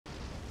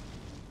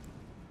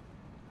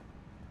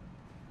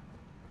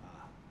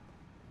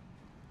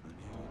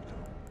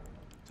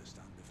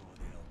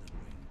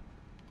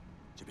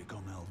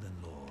Elden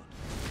Lord.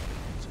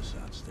 It's a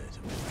sad state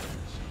of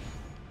affairs.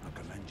 I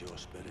commend your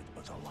spirit,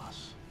 but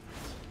alas,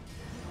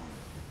 none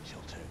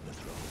shall take the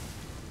throne.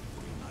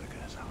 Queen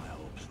Marika has high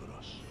hopes for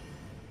us,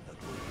 that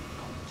we will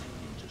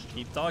continue to struggle.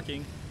 Keep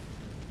talking.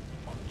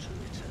 Unto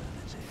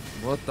eternity.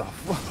 What the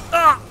fuck?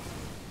 Ah!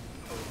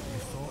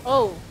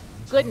 Oh,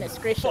 goodness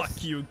gracious.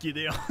 Fuck you,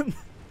 Gideon.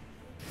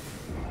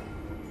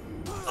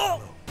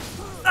 Oh!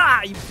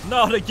 Ah!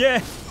 Not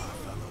again!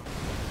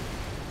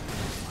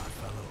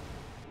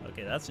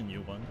 Okay, that's a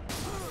new one.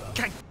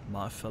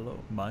 My fellow,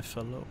 my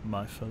fellow,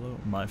 my fellow,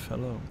 my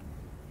fellow.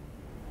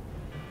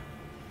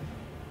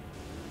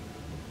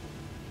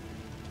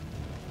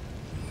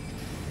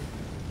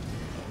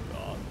 Oh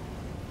god.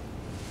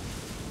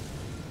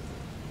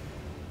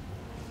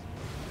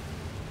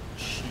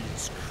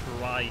 Jesus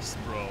Christ,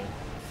 bro.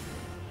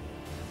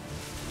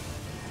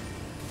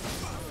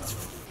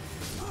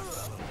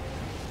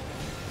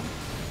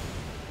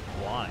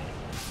 Why?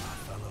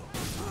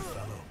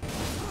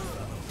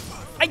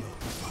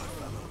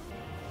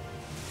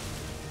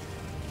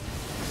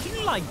 Can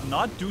you like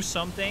not do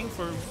something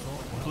for,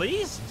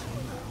 please?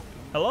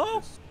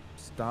 Hello?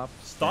 Stop.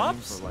 Stop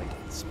For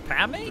like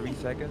spamming? 3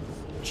 seconds.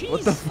 Jeez.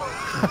 What the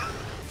fuck?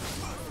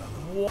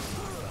 What?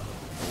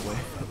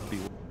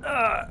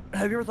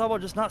 Have you ever thought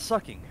about just not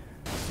sucking?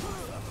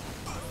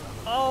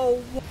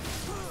 Oh,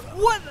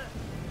 what?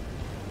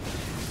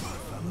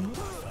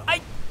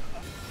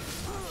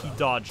 He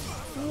dodged.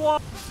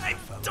 What? I'm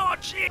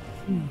dodging.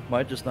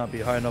 Might just not be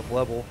high enough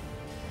level.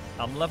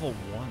 I'm level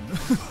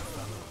 1.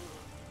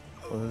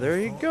 Well, there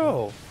you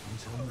go.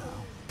 Until now,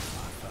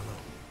 my fellow.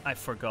 I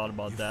forgot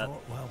about You that.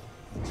 fought well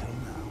until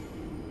now.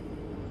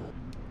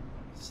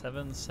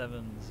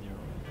 770.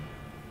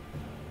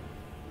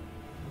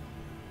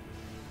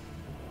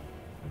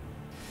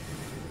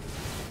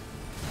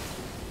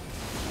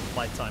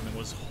 My timing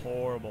was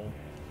horrible.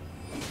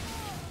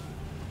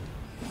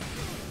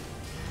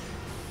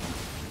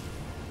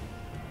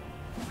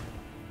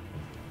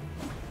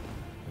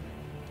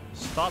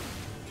 Stop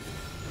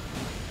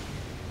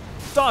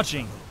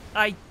dodging.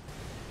 I You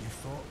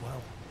fought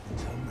well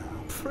until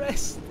now.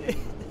 pressed it.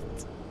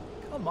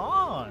 Come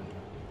on.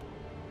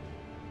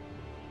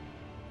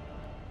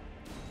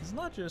 It's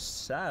not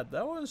just sad.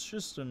 That was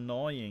just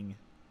annoying.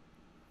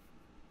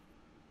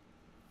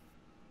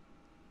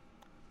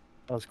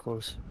 That was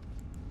close.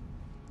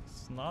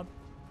 It's not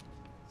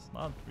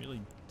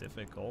really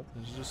difficult.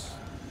 It's just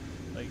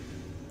like,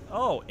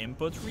 oh,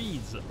 input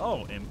reads.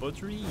 Oh,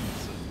 input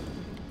reads.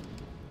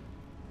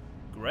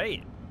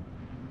 Great.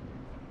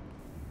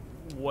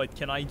 What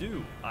can I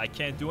do? I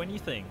can't do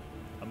anything.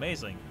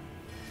 Amazing.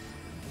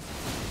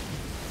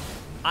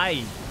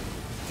 I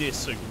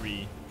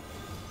disagree.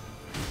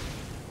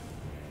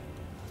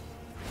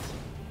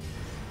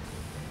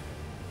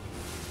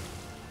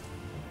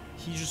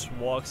 He just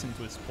walks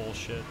into his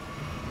bullshit.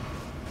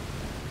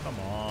 Come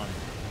on.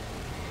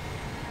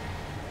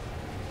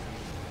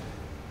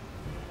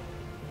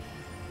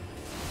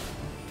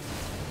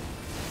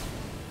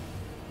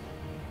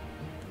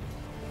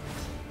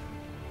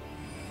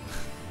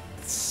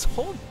 It's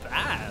so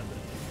bad.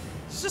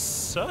 It's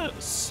just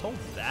so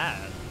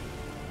bad.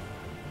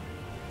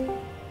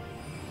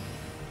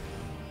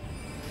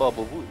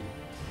 Bubble Booey.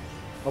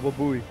 Bubble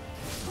Booey.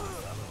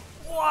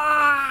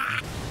 Wah!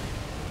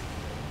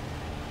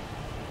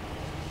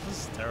 This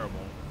is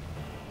terrible.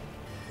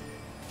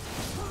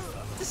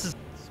 This is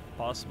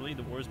possibly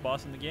the worst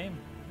boss in the game.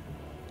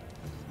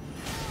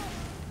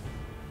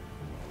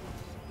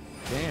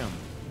 Damn.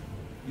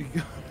 You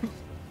got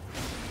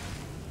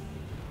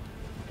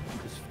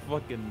just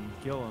fucking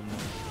kill him.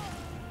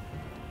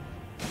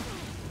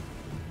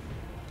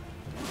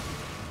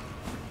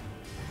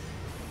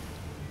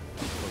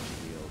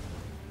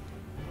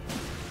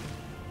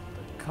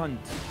 The cunt.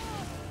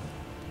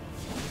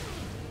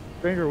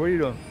 Stranger, what are you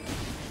doing?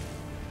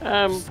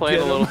 I'm Just playing a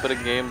get little him. bit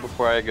of game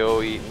before I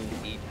go eat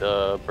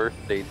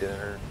birthday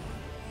dinner.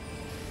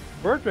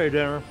 Birthday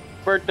dinner.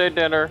 Birthday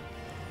dinner.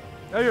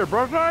 Hey, your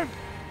birthday?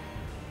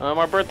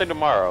 My birthday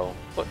tomorrow,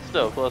 but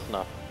still close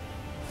enough.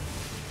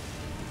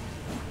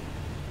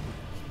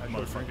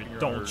 Motherfucker,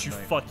 don't you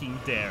fucking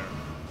dare.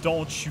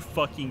 Don't you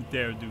fucking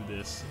dare do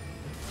this.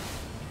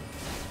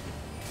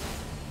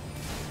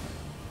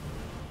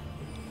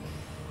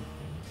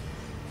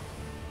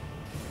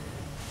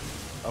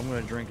 I'm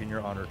gonna drink in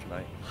your honor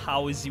tonight.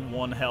 How is he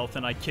 1 health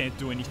and I can't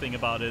do anything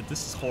about it?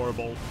 This is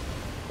horrible.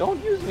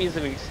 Don't use me as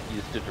an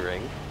excuse to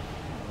drink.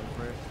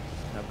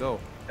 Now go.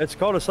 It's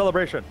called a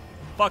celebration.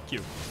 Fuck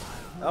you.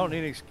 I don't need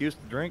an excuse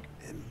to drink.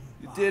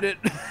 You did it.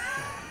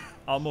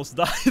 Almost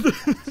died.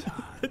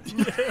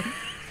 Can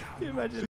you imagine?